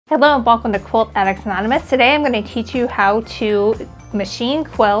Hello and welcome to Quilt Addicts Anonymous. Today I'm going to teach you how to machine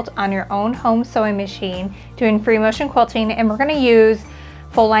quilt on your own home sewing machine doing free motion quilting, and we're going to use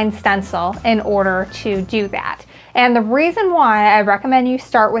full line stencil in order to do that. And the reason why I recommend you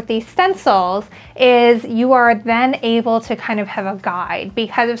start with these stencils is you are then able to kind of have a guide,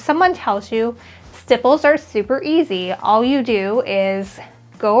 because if someone tells you stipples are super easy, all you do is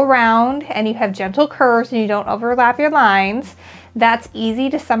go around and you have gentle curves and you don't overlap your lines. That's easy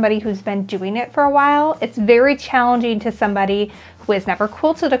to somebody who's been doing it for a while. It's very challenging to somebody who has never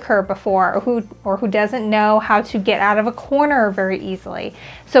quilted a curve before, or who doesn't know how to get out of a corner very easily.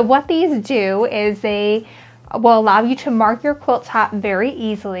 So what these do is they will allow you to mark your quilt top very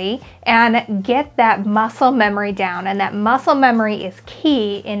easily and get that muscle memory down. And that muscle memory is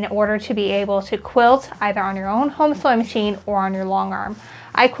key in order to be able to quilt either on your own home sewing machine or on your long arm.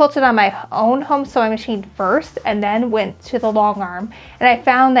 I quilted on my own home sewing machine first and then went to the long arm. And I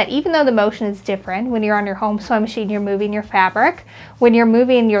found that even though the motion is different, when you're on your home sewing machine, you're moving your fabric. When you're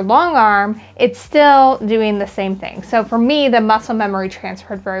moving your long arm, it's still doing the same thing. So for me, the muscle memory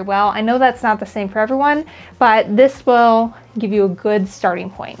transferred very well. I know that's not the same for everyone, but this will give you a good starting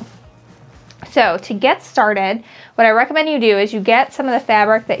point. So to get started, what I recommend you do is you get some of the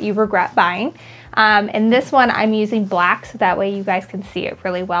fabric that you regret buying. And this one I'm using black, so that way you guys can see it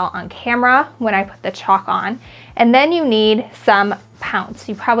really well on camera when I put the chalk on. And then you need some pounce.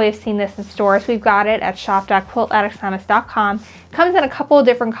 You probably have seen this in stores. We've got it at shop.quiltaddictsanonymous.com. Comes in a couple of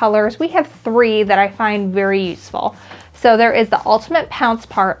different colors. We have 3 that I find very useful. So there is the Ultimate Pounce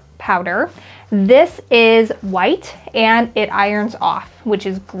powder. This is white and it irons off, which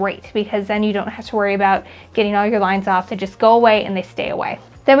is great because then you don't have to worry about getting all your lines off. They just go away and they stay away.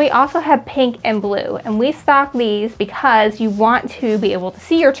 Then we also have pink and blue, and we stock these because you want to be able to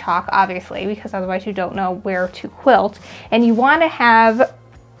see your chalk, obviously, because otherwise you don't know where to quilt, and you want to have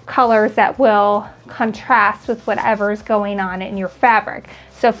colors that will contrast with whatever's going on in your fabric.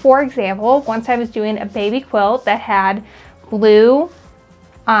 So for example, once I was doing a baby quilt that had blue,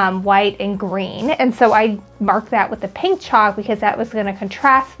 white and green, and so I marked that with the pink chalk because that was going to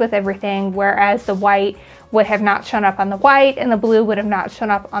contrast with everything, whereas the white would have not shown up on the white and the blue would have not shown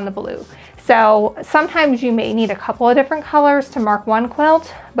up on the blue. So sometimes you may need a couple of different colors to mark one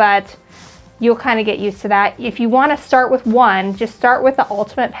quilt, but you'll kind of get used to that. If you want to start with one, just start with the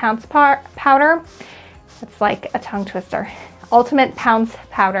Ultimate Pounce powder. It's like a tongue twister. Ultimate Pounce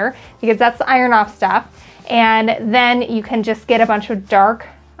powder, because that's the iron off stuff. And then you can just get a bunch of dark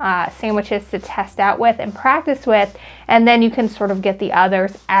sandwiches to test out with and practice with, and then you can sort of get the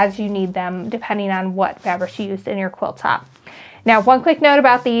others as you need them depending on what fabrics you used in your quilt top. Now, one quick note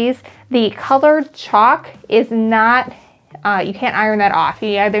about these: the colored chalk is not, you can't iron that off.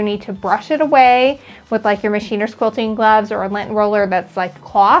 You either need to brush it away with like your machiner's quilting gloves or a lint roller that's like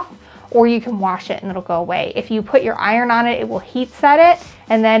cloth, or you can wash it and it'll go away. If you put your iron on it, it will heat set it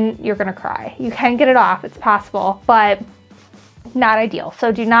and then you're gonna cry. You can get it off, it's possible, but not ideal.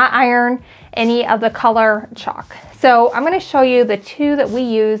 So do not iron any of the color chalk. So I'm going to show you the 2 that we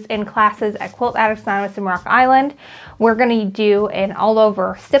use in classes at Quilt Addicts Anonymous in Rock Island. We're going to do an all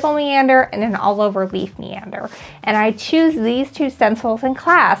over stipple meander and an all over leaf meander. And I choose these 2 stencils in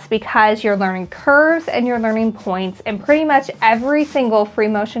class because you're learning curves and you're learning points, and pretty much every single free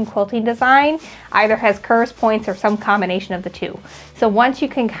motion quilting design either has curves, points, or some combination of the 2. So once you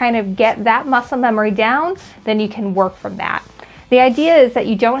can kind of get that muscle memory down, then you can work from that. The idea is that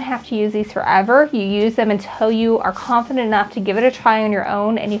you don't have to use these forever. You use them until you are confident enough to give it a try on your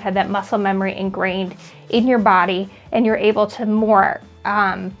own and you have that muscle memory ingrained in your body and you're able to more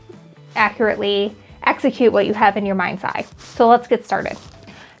accurately execute what you have in your mind's eye. So let's get started.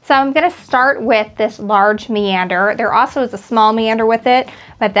 So I'm going to start with this large meander. There also is a small meander with it,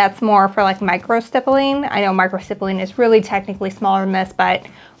 but that's more for like micro stippling. I know micro stippling is really technically smaller than this, but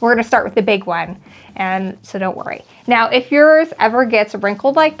we're going to start with the big one, and so don't worry. Now, if yours ever gets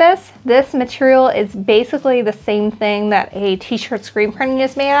wrinkled like this material is basically the same thing that a t-shirt screen printing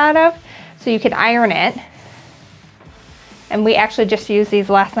is made out of, so you can iron it. And we actually just used these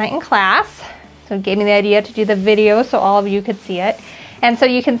last night in class, so it gave me the idea to do the video so all of you could see it. And so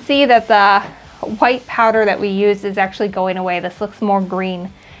you can see that the white powder that we used is actually going away. This looks more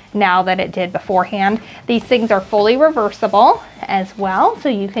green now than it did beforehand. These things are fully reversible as well, so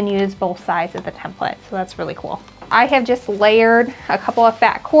you can use both sides of the template. So that's really cool. I have just layered a couple of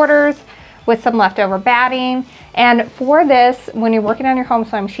fat quarters with some leftover batting. And for this, when you're working on your home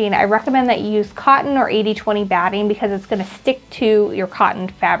sewing machine, I recommend that you use cotton or 80-20 batting because it's going to stick to your cotton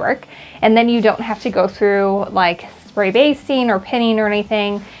fabric. And then you don't have to go through like spray basting or pinning or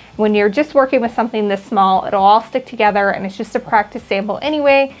anything. When you're just working with something this small, it'll all stick together, and it's just a practice sample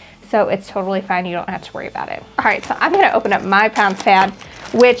anyway, so it's totally fine. You don't have to worry about it. All right, so I'm gonna open up my pounce pad,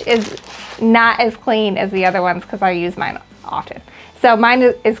 which is not as clean as the other ones because I use mine often. So mine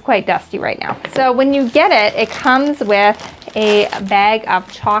is quite dusty right now. So when you get it, it comes with a bag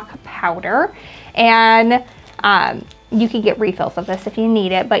of chalk powder, and you can get refills of this if you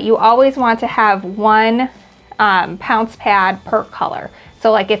need it, but you always want to have one pounce pad per color.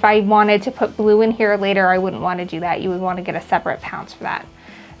 So like if I wanted to put blue in here later, I wouldn't want to do that. You would want to get a separate pounce for that.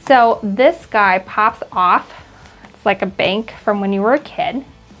 So this guy pops off. It's like a bank from when you were a kid.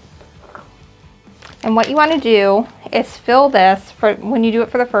 And what you want to do is fill this, for when you do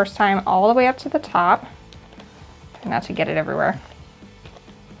it for the first time, all the way up to the top. Try not to get it everywhere.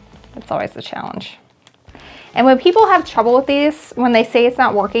 That's always the challenge. And when people have trouble with these, when they say it's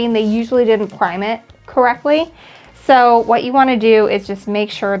not working, they usually didn't prime it correctly. So what you want to do is just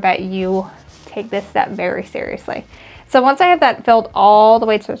make sure that you take this step very seriously. So once I have that filled all the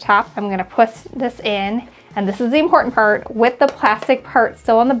way to the top, I'm going to push this in, and this is the important part, with the plastic part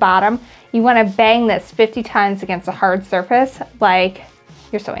still on the bottom. You want to bang this 50 times against a hard surface like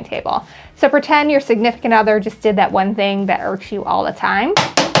your sewing table. So pretend your significant other just did that one thing that irks you all the time.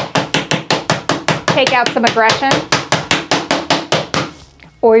 Take out some aggression.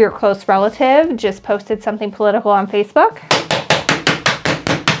 Or your close relative just posted something political on Facebook.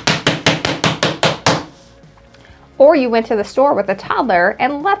 Or you went to the store with a toddler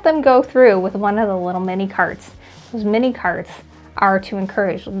and let them go through with one of the little mini carts. Those mini carts are to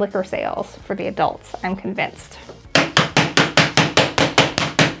encourage liquor sales for the adults, I'm convinced.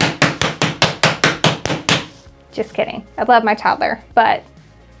 Just kidding. I love my toddler, but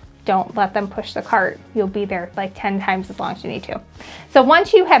don't let them push the cart. You'll be there like 10 times as long as you need to. So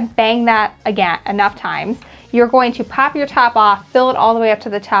once you have banged that again enough times, you're going to pop your top off, fill it all the way up to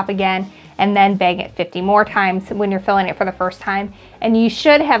the top again, and then bang it 50 more times when you're filling it for the first time. And you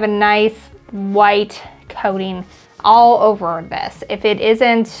should have a nice white coating all over this. If it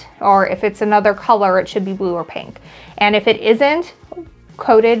isn't, or if it's another color, it should be blue or pink. And if it isn't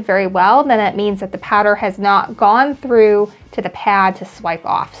coated very well, then that means that the powder has not gone through to the pad to swipe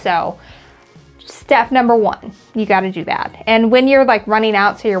off. So step number one, you got to do that. And when you're like running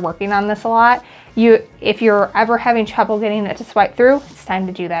out, so you're working on this a lot, if you're ever having trouble getting it to swipe through, it's time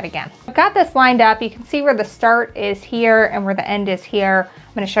to do that again. I've got this lined up. You can see where the start is here and where the end is here.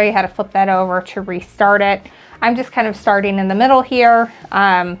 I'm going to show you how to flip that over to restart it. I'm just kind of starting in the middle here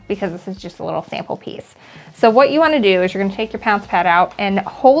because this is just a little sample piece. So what you want to do is you're going to take your pounce pad out and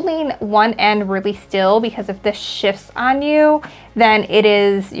holding one end really still, because if this shifts on you, then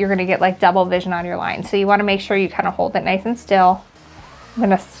you're going to get like double vision on your line. So you want to make sure you kind of hold it nice and still. I'm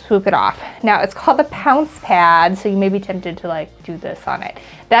going to swoop it off. Now it's called the pounce pad, so you may be tempted to like do this on it.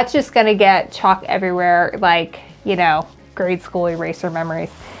 That's just going to get chalk everywhere, like, you know, grade school eraser memories.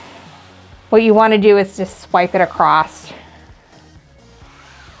 What you want to do is just swipe it across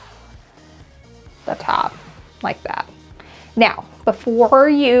the top like that. Now, before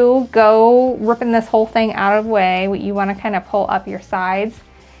you go ripping this whole thing out of the way, you want to kind of pull up your sides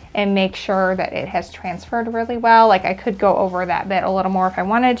and make sure that it has transferred really well. Like I could go over that bit a little more if I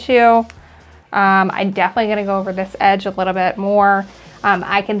wanted to. I'm definitely going to go over this edge a little bit more.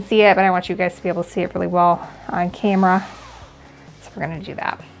 I can see it, but I want you guys to be able to see it really well on camera. So we're going to do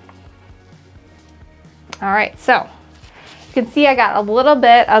that. All right, so you can see I got a little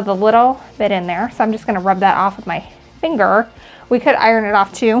bit of the little bit in there, so I'm just going to rub that off with my finger. We could iron it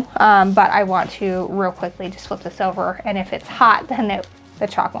off too, but I want to real quickly just flip this over, and if it's hot, then the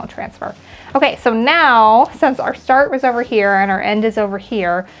chalk won't transfer. Okay, so now, since our start was over here and our end is over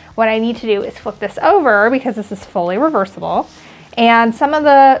here, what I need to do is flip this over because this is fully reversible. And some of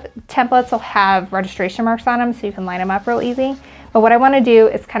the templates will have registration marks on them, so you can line them up real easy. But what I want to do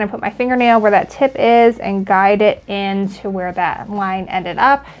is kind of put my fingernail where that tip is and guide it into where that line ended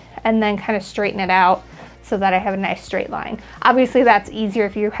up, and then kind of straighten it out so that I have a nice straight line. Obviously that's easier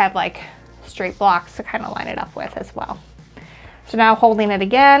if you have like straight blocks to kind of line it up with as well. So now holding it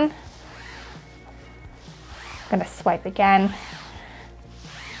again, I'm going to swipe again,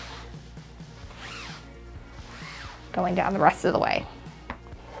 going down the rest of the way.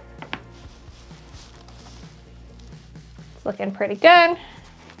 It's looking pretty good.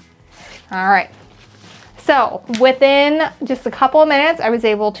 All right. So within just a couple of minutes, I was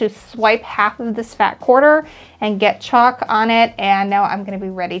able to swipe half of this fat quarter and get chalk on it. And now I'm going to be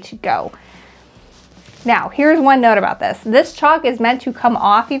ready to go. Now, here's one note about this. This chalk is meant to come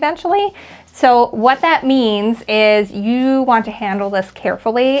off eventually. So what that means is you want to handle this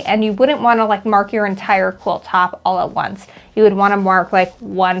carefully, and you wouldn't want to like mark your entire quilt top all at once. You would want to mark like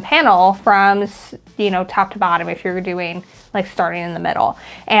one panel from, you know, top to bottom if you're doing like starting in the middle.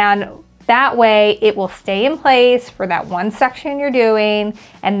 And that way it will stay in place for that one section you're doing,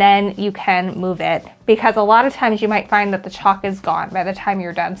 and then you can move it, because a lot of times you might find that the chalk is gone by the time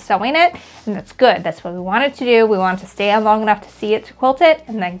you're done sewing it, and that's good. That's what we want it to do. We want it to stay on long enough to see it, to quilt it,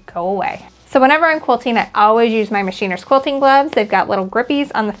 and then go away. So whenever I'm quilting, I always use my machiner's quilting gloves. They've got little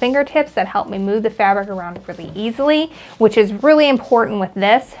grippies on the fingertips that help me move the fabric around really easily, which is really important with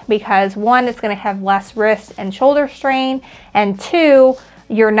this because one, it's going to have less wrist and shoulder strain, and two,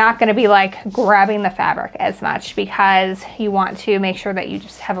 you're not going to be like grabbing the fabric as much, because you want to make sure that you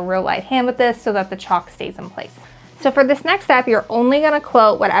just have a real light hand with this so that the chalk stays in place. So for this next step, you're only going to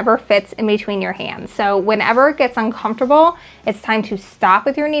quilt whatever fits in between your hands. So whenever it gets uncomfortable, it's time to stop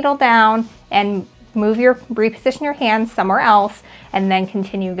with your needle down and reposition your hands somewhere else, and then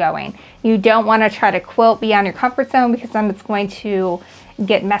continue going. You don't want to try to quilt beyond your comfort zone, because then it's going to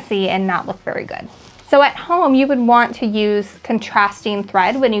get messy and not look very good. So at home, you would want to use contrasting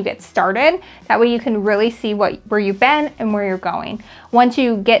thread when you get started. That way you can really see where you've been and where you're going. Once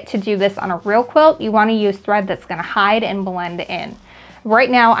you get to do this on a real quilt, you want to use thread that's going to hide and blend in. Right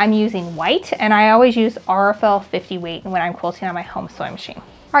now I'm using white, and I always use RFL 50 weight when I'm quilting on my home sewing machine.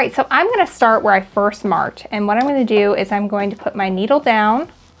 All right, so I'm going to start where I first marked, and what I'm going to do is I'm going to put my needle down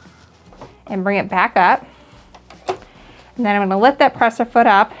and bring it back up. And then I'm going to lift that presser foot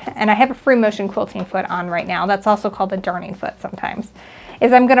up, and I have a free motion quilting foot on right now. That's also called the darning foot sometimes.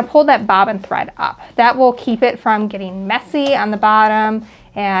 I'm going to pull that bobbin thread up. That will keep it from getting messy on the bottom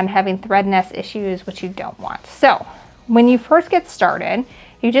and having thread nest issues, which you don't want. So when you first get started,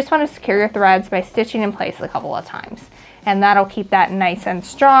 you just want to secure your threads by stitching in place a couple of times. And that'll keep that nice and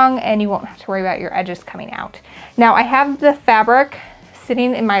strong, and you won't have to worry about your edges coming out. Now I have the fabric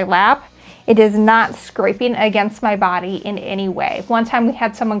sitting in my lap. It is not scraping against my body in any way. One time we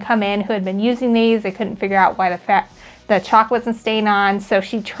had someone come in who had been using these. They couldn't figure out why the chalk wasn't staying on, so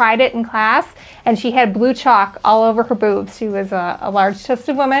she tried it in class, and she had blue chalk all over her boobs. She was a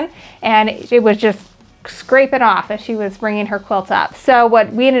large-chested woman, and it was just scraping off as she was bringing her quilt up. So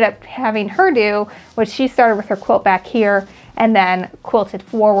what we ended up having her do was she started with her quilt back here and then quilted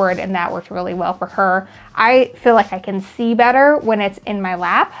forward, and that worked really well for her. I feel like I can see better when it's in my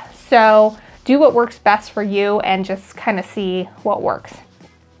lap. So do what works best for you and just kind of see what works.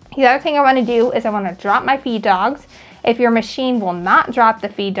 The other thing I want to do is I want to drop my feed dogs. If your machine will not drop the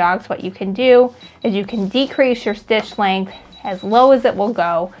feed dogs, what you can do is you can decrease your stitch length as low as it will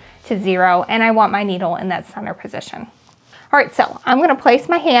go to 0, and I want my needle in that center position. All right, so I'm going to place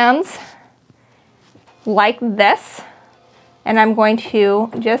my hands like this, and I'm going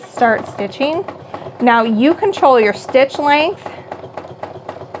to just start stitching. Now you control your stitch length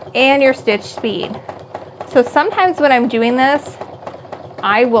and your stitch speed. So sometimes when I'm doing this,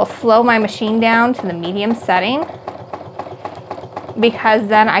 I will slow my machine down to the medium setting, because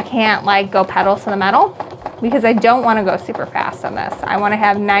then I can't like go pedal to the metal, because I don't want to go super fast on this. I want to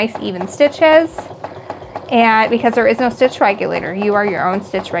have nice even stitches, and because there is no stitch regulator, you are your own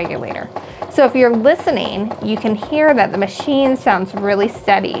stitch regulator. So if you're listening, you can hear that the machine sounds really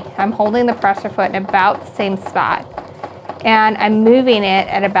steady. I'm holding the presser foot in about the same spot, and I'm moving it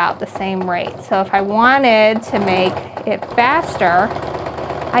at about the same rate. So if I wanted to make it faster,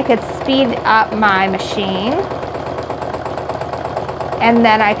 I could speed up my machine, and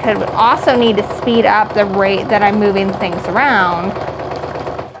then I could also need to speed up the rate that I'm moving things around.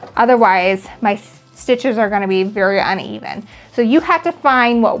 Otherwise, my stitches are going to be very uneven. So you have to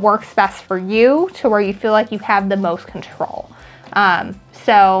find what works best for you to where you feel like you have the most control.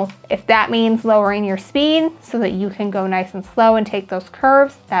 So if that means lowering your speed so that you can go nice and slow and take those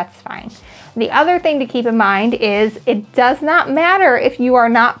curves, that's fine. The other thing to keep in mind is it does not matter if you are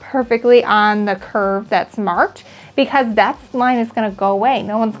not perfectly on the curve that's marked, because that line is going to go away.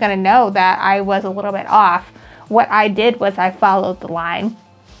 No one's going to know that I was a little bit off. What I did was I followed the line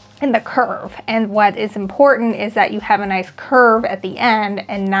and the curve. And what is important is that you have a nice curve at the end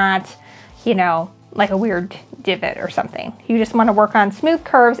and not, you know, like a weird divot or something. You just want to work on smooth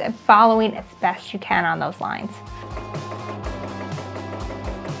curves and following as best you can on those lines.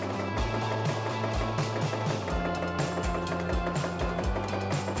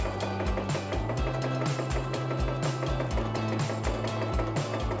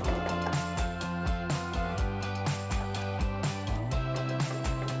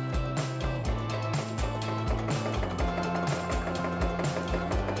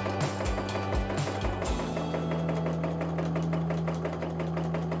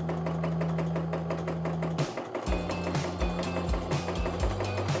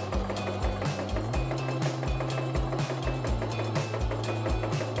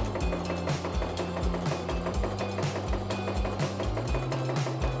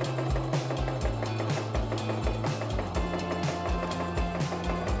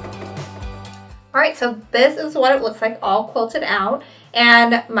 All right, so this is what it looks like all quilted out.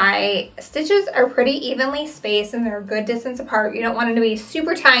 And my stitches are pretty evenly spaced and they're a good distance apart. You don't want them to be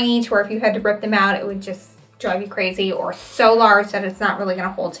super tiny to where if you had to rip them out, it would just drive you crazy, or so large that it's not really going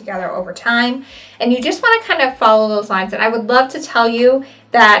to hold together over time. And you just want to kind of follow those lines. And I would love to tell you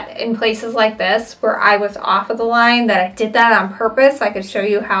that in places like this where I was off of the line that I did that on purpose. I could show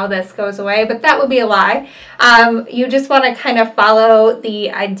you how this goes away, but that would be a lie. You just want to kind of follow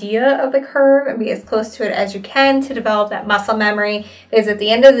the idea of the curve and be as close to it as you can to develop that muscle memory, because at the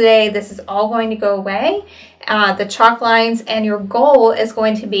end of the day, this is all going to go away. The chalk lines, and your goal is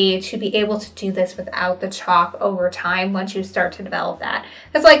going to be able to do this without the chalk over time once you start to develop that.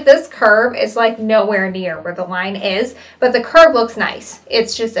 It's like this curve is like nowhere near where the line is, but the curve looks nice.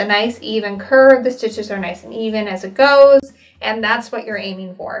 It's just a nice even curve. The stitches are nice and even as it goes, and that's what you're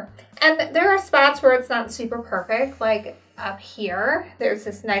aiming for. And there are spots where it's not super perfect, like up here. There's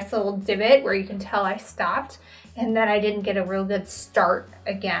this nice little divot where you can tell I stopped and then I didn't get a real good start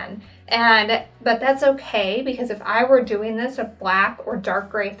again. But that's okay, because if I were doing this with black or dark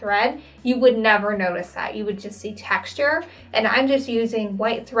gray thread, you would never notice that. You would just see texture, and I'm just using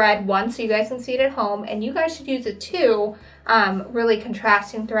white thread once so you guys can see it at home, and you guys should use it too, really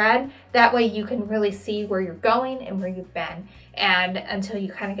contrasting thread. That way you can really see where you're going and where you've been, and until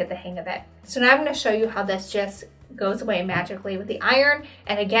you kind of get the hang of it. So now I'm going to show you how this just goes away magically with the iron.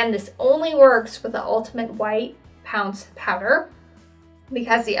 And again, this only works with the Ultimate White Pounce powder,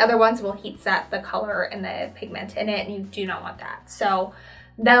 because the other ones will heat set the color and the pigment in it, and you do not want that. So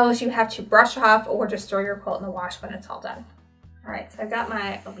those you have to brush off or just throw your quilt in the wash when it's all done. All right, so I've got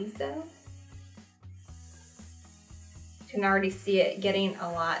my aliso. You can already see it getting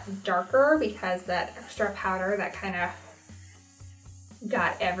a lot darker because that extra powder that kind of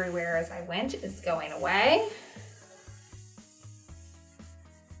got everywhere as I went is going away.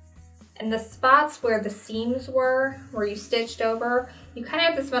 And the spots where the seams were, where you stitched over, you kind of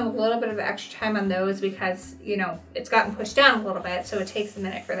have to spend a little bit of extra time on those because, you know, it's gotten pushed down a little bit, so it takes a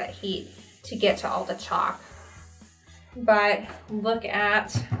minute for that heat to get to all the chalk. But look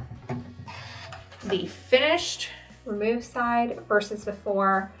at the finished remove side versus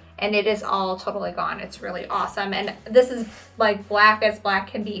before, and it is all totally gone. It's really awesome. And this is like black as black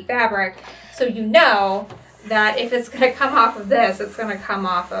can be fabric, so you know that if it's going to come off of this, it's going to come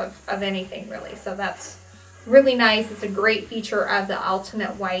off of anything really. So that's really nice. It's a great feature of the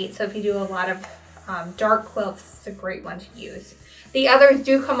Ultimate White. So if you do a lot of dark quilts, it's a great one to use. The others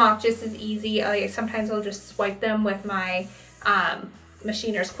do come off just as easy. Sometimes I'll just swipe them with my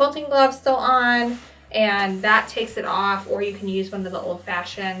machiner's quilting gloves still on, and that takes it off, or you can use one of the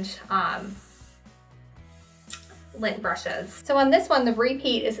old-fashioned lint brushes. So on this one, the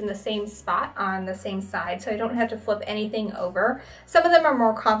repeat is in the same spot on the same side, so I don't have to flip anything over. Some of them are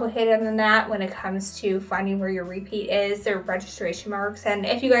more complicated than that when it comes to finding where your repeat is. They're registration marks, and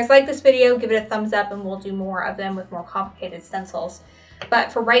if you guys like this video, give it a thumbs up and we'll do more of them with more complicated stencils.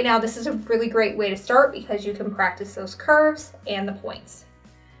 But for right now, this is a really great way to start because you can practice those curves and the points.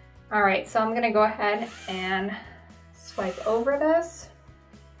 All right, so I'm gonna go ahead and swipe over this,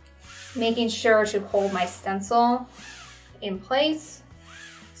 making sure to hold my stencil in place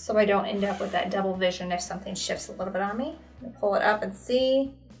so I don't end up with that double vision if something shifts a little bit on me. I'm gonna pull it up and see.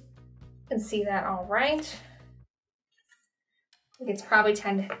 You can see that all right. I think it's probably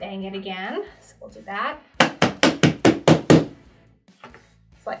time to bang it again, so we'll do that.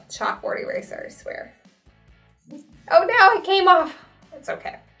 It's like chalkboard eraser, I swear. Oh no, it came off. It's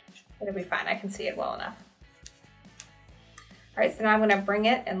okay. It'll be fine. I can see it well enough. All right, so now I'm going to bring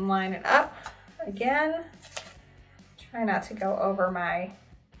it and line it up again. Try not to go over my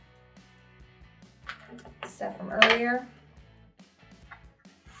stuff from earlier.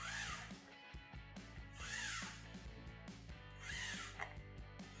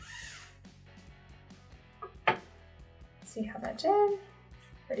 See how that did?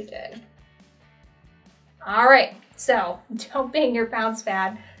 Pretty good. All right, so don't bang your bounce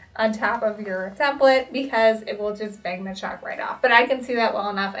pad on top of your template because it will just bang the chalk right off. But I can see that well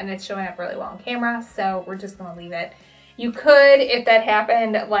enough and it's showing up really well on camera, so we're just gonna leave it. You could, if that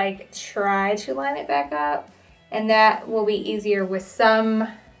happened, like try to line it back up, and that will be easier with some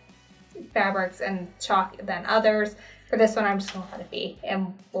fabrics and chalk than others. For this one, I'm just gonna let it be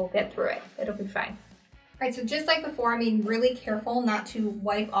and we'll get through it. It'll be fine. All right, so just like before, I'm being really careful not to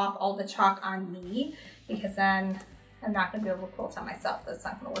wipe off all the chalk on me because then I'm not going to be able to quilt on myself. That's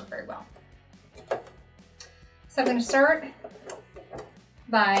not going to work very well. So I'm going to start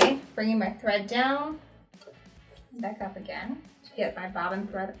by bringing my thread down, back up again to get my bobbin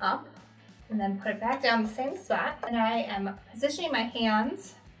thread up, and then put it back down the same spot. And I am positioning my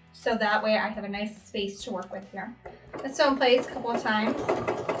hands so that way I have a nice space to work with here. Let's sew in place a couple of times.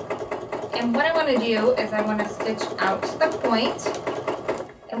 And what I want to do is I want to stitch out to the point.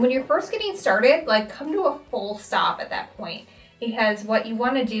 And when you're first getting started, like come to a full stop at that point, because what you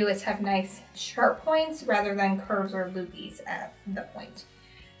want to do is have nice sharp points rather than curves or loopies at the point.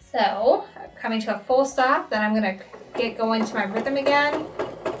 So coming to a full stop, then I'm going to get going to my rhythm again.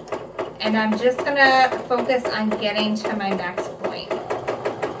 And I'm just going to focus on getting to my next point.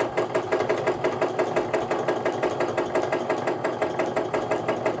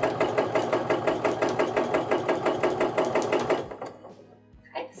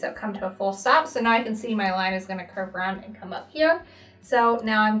 Okay, so come to a full stop. So now I can see my line is going to curve around and come up here. So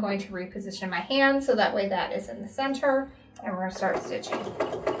now I'm going to reposition my hand so that way that is in the center, and we're going to start stitching.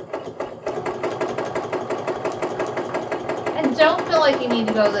 And don't feel like you need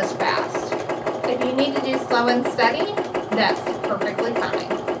to go this fast. If you need to do slow and steady, that's perfectly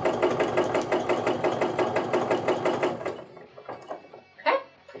fine. Okay,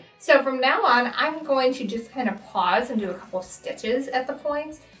 so from now on, I'm going to just kind of pause and do a couple stitches at the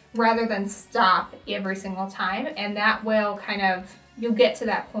points rather than stop every single time, and that will kind of, you'll get to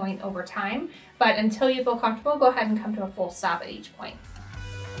that point over time, but until you feel comfortable, go ahead and come to a full stop at each point.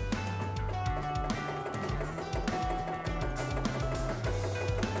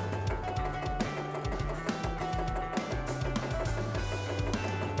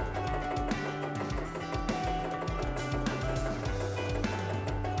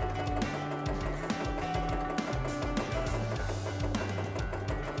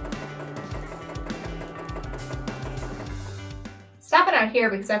 Stop it out here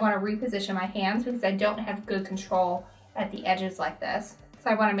because I want to reposition my hands because I don't have good control at the edges like this. So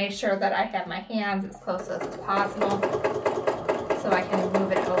I want to make sure that I have my hands as close as possible so I can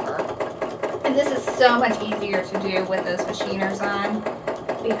move it over. And this is so much easier to do with those machiners on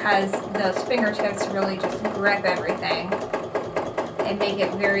because those fingertips really just grip everything and make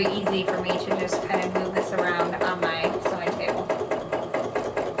it very easy for me to just kind of move this around on my sewing table.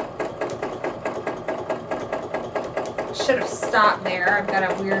 Should have stopped there. I've got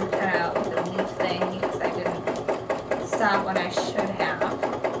a weird kind of leaf thing because I didn't stop when I should have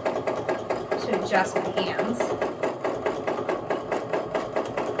to adjust my hands.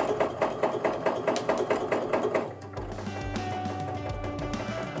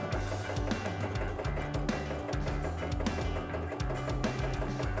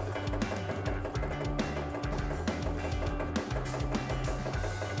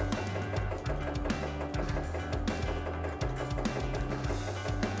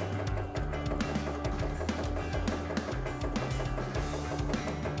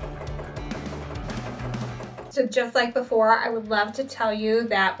 So just like before, I would love to tell you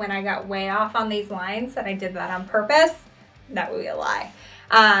that when I got way off on these lines that I did that on purpose. That would be a lie.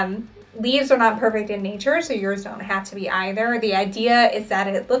 Leaves are not perfect in nature, so yours don't have to be either. The idea is that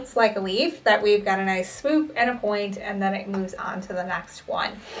it looks like a leaf, that we've got a nice swoop and a point, and then it moves on to the next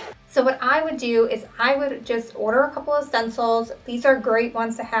one. So what I would do is I would just order a couple of stencils. These are great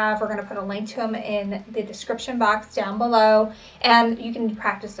ones to have. We're going to put a link to them in the description box down below, and you can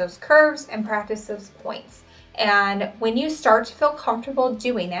practice those curves and practice those points. And when you start to feel comfortable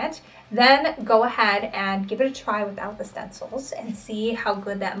doing it, then go ahead and give it a try without the stencils and see how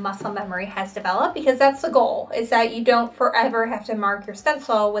good that muscle memory has developed, because that's the goal, is that you don't forever have to mark your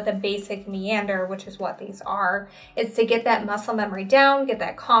stencil with a basic meander, which is what these are. It's to get that muscle memory down, get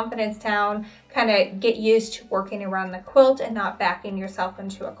that confidence down, kind of get used to working around the quilt and not backing yourself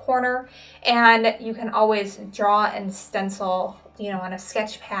into a corner. And you can always draw and stencil, you know, on a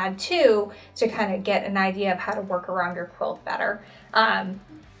sketch pad too, to kind of get an idea of how to work around your quilt better.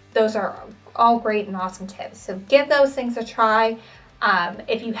 Those are all great and awesome tips. So give those things a try.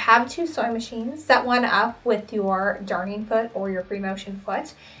 If you have two sewing machines, set one up with your darning foot or your free motion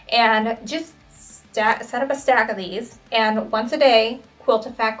foot, and just set up a stack of these, and once a day, quilt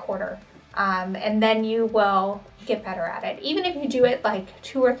a fat quarter. And then you will get better at it. Even if you do it like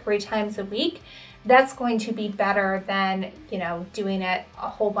 2 or 3 times a week, that's going to be better than, you know, doing it a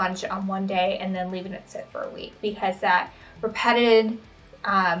whole bunch on one day and then leaving it sit for a week, because that repetitive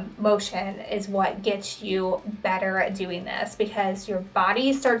motion is what gets you better at doing this, because your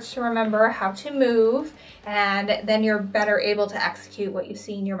body starts to remember how to move, and then you're better able to execute what you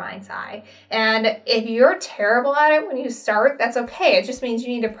see in your mind's eye. And if you're terrible at it when you start, that's okay. It just means you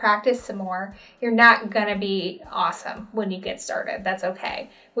need to practice some more. You're not gonna be awesome when you get started. That's okay.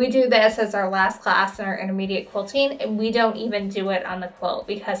 We do this as our last class in our intermediate quilting, and we don't even do it on the quilt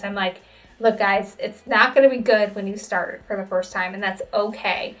because I'm like, Look guys, it's not going to be good when you start for the first time, and that's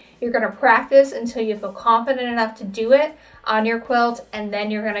okay. You're going to practice until you feel confident enough to do it on your quilt, and then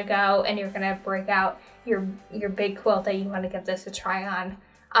you're going to go and you're going to break out your big quilt that you want to give this a try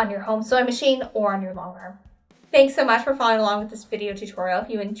on your home sewing machine or on your long arm. Thanks so much for following along with this video tutorial. If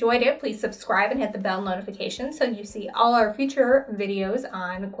you enjoyed it, please subscribe and hit the bell notification so you see all our future videos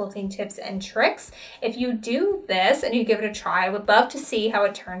on quilting tips and tricks. If you do this and you give it a try, I would love to see how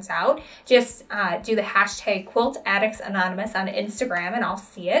it turns out. Just do the hashtag Quilt Addicts Anonymous on Instagram and I'll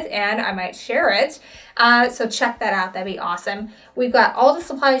see it and I might share it. So check that out, that'd be awesome. We've got all the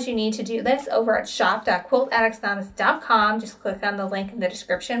supplies you need to do this over at shop.quiltaddictsanonymous.com. Just click on the link in the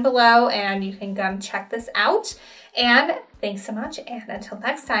description below and you can come check this out. And thanks so much, and until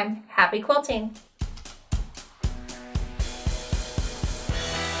next time, happy quilting!